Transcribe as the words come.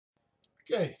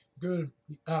Okay, good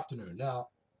afternoon. Now,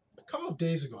 a couple of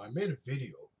days ago, I made a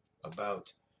video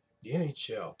about the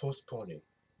NHL postponing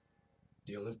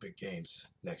the Olympic Games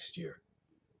next year,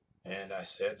 and I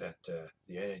said that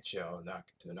the NHL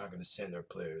they're not going to send their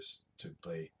players to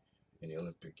play in the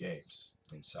Olympic Games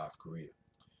in South Korea.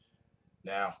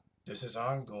 Now, there's this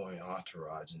ongoing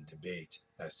entourage and debate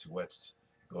as to what's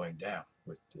going down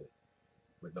with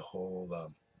the whole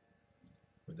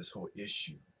with this whole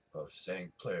issue of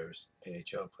sending players,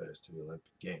 NHL players, to the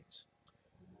Olympic Games.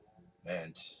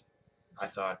 And I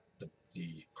thought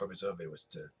the purpose of it was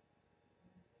to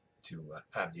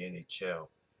have the NHL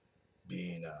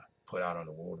being put out on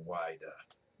a worldwide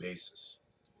basis.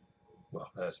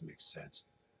 Well, that doesn't make sense.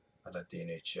 I thought the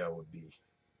NHL would be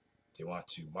they want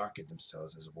to market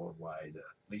themselves as a worldwide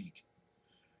league,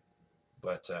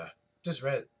 but just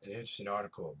read an interesting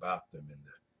article about them in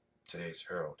the today's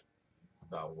Herald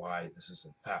about why this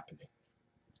isn't happening.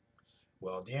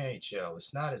 Well, the NHL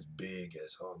is not as big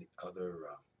as all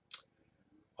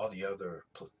the other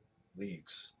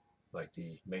leagues like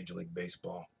the Major League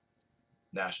Baseball,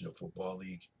 National Football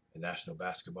League, and National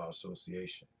Basketball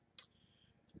Association.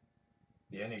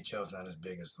 The NHL is not as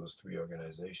big as those three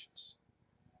organizations.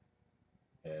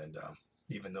 And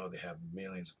even though they have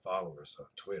millions of followers on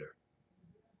Twitter,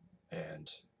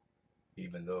 and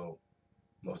even though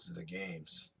most of the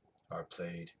games are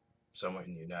played somewhere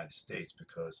in the United States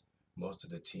because most of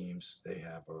the teams they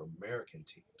have are American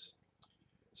teams.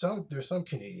 There's some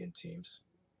Canadian teams,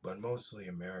 but mostly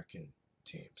American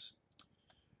teams.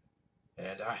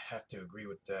 And I have to agree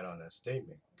with that on that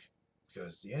statement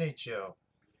because the NHL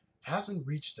hasn't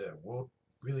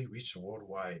really reached a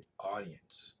worldwide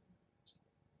audience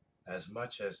as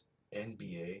much as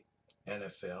NBA,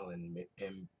 NFL, and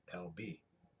MLB.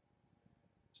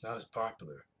 It's not as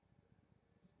popular.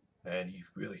 And you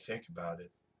really think about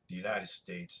it, the United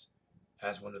States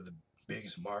has one of the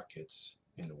biggest markets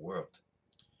in the world.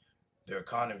 Their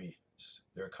economy is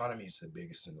the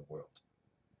biggest in the world.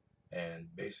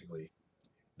 And basically,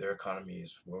 their economy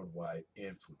is worldwide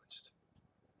influenced.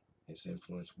 It's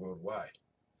influenced worldwide.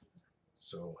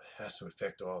 So it has to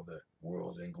affect all the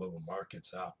world and global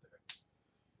markets out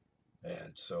there.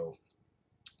 And so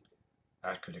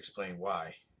I could explain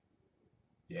why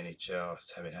the NHL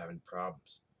is having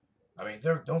problems. I mean,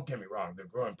 don't get me wrong, they're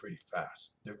growing pretty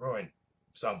fast. They're growing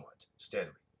somewhat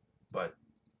steadily, but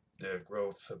the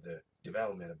growth of the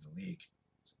development of the league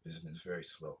has been very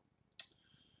slow.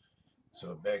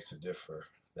 So it begs to differ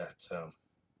that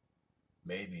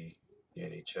maybe the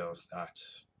NHL is not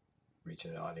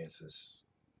reaching an audience as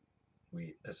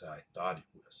I thought it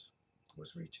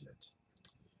was reaching it.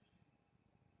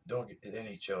 Don't get the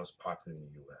NHL is popular in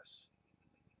the U.S.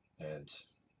 and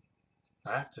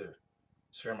I have to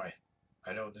share my.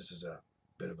 I know this is a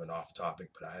bit of an off topic,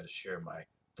 but I had to share my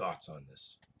thoughts on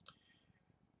this.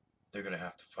 They're going to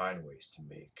have to find ways to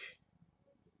make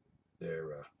their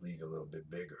league a little bit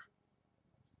bigger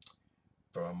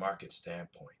from a market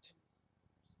standpoint.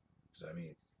 Because I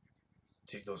mean,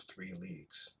 take those three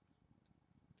leagues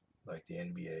like the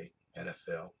NBA,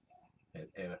 NFL,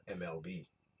 and MLB.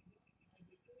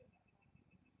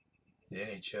 The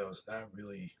NHL is not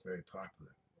really very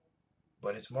popular,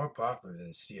 but it's more popular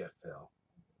than CFL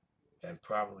and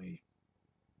probably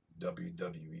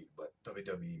WWE. But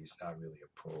WWE is not really a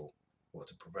pro, well,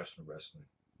 it's a professional wrestling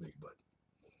league, but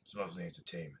it's mostly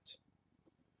entertainment.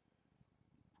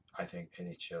 I think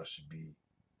NHL should be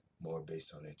more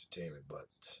based on entertainment, but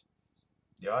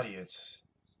the audience,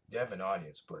 they have an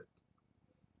audience, but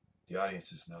the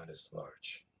audience is not as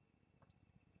large.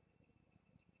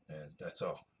 And that's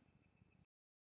all.